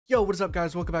Yo, what is up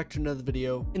guys? Welcome back to another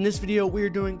video. In this video, we are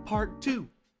doing part 2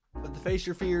 of the Face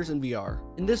Your Fears in VR.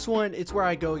 In this one, it's where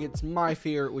I go against my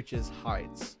fear, which is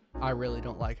heights. I really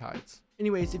don't like heights.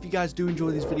 Anyways, if you guys do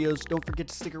enjoy these videos, don't forget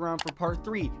to stick around for part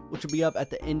 3, which will be up at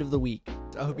the end of the week.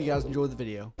 I hope you guys enjoy the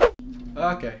video.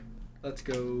 Okay, let's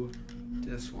go to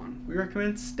this one. We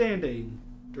recommend standing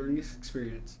during this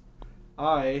experience.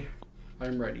 I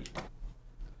am ready.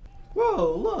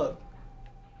 Whoa, look!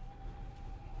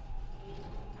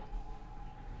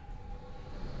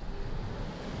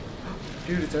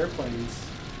 Dude, it's airplanes.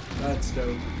 That's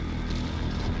dope.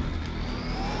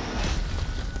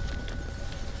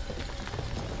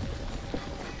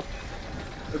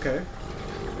 Okay.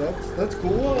 That's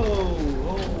cool.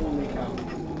 Whoa, holy cow.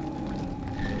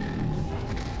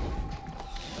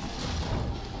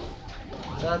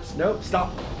 Nope,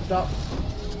 stop.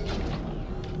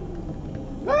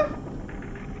 Ah!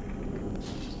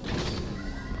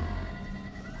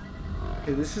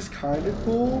 Okay, this is kind of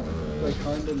cool, but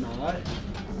kind of not.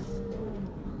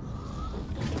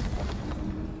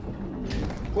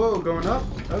 Whoa, going up?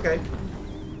 Okay.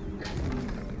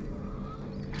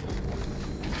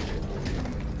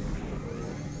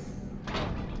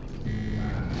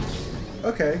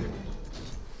 Okay.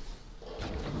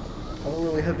 I don't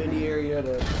really have any area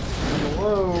to...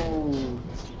 Whoa!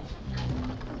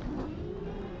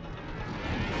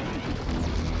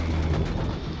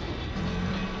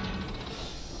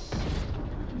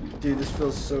 Dude, this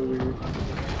feels so weird.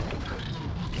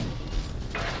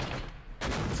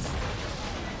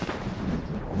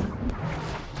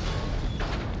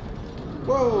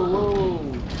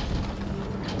 Whoa!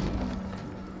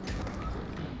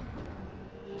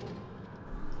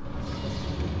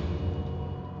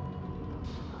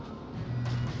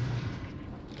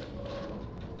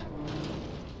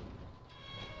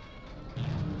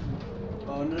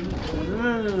 Oh, no,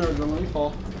 don't let me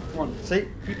fall. Come on, say,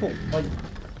 people, like...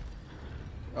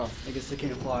 Oh, I guess they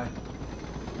can't fly.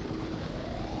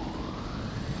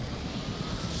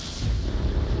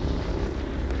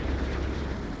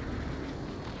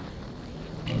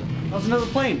 That was another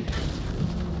plane.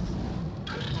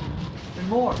 There's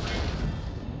more.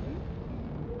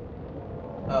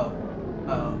 Oh.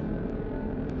 Uh-oh.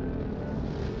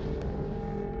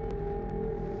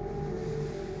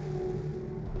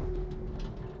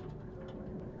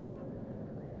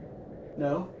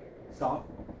 No. Stop.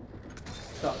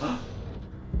 Stop.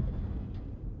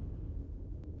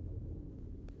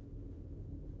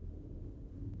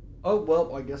 Oh,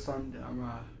 well, I guess I'm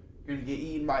gonna get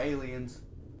eaten by aliens.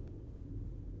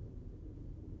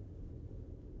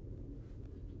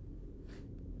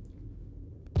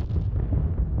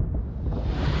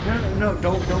 No,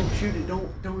 don't shoot it.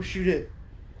 Don't shoot it.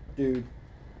 Dude.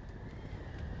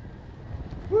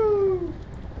 Woo!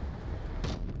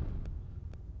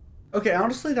 Okay,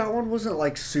 honestly, that one wasn't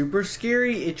like super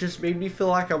scary. It just made me feel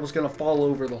like I was gonna fall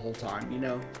over the whole time, you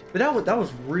know? But that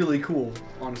was really cool,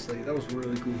 honestly. That was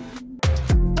really cool.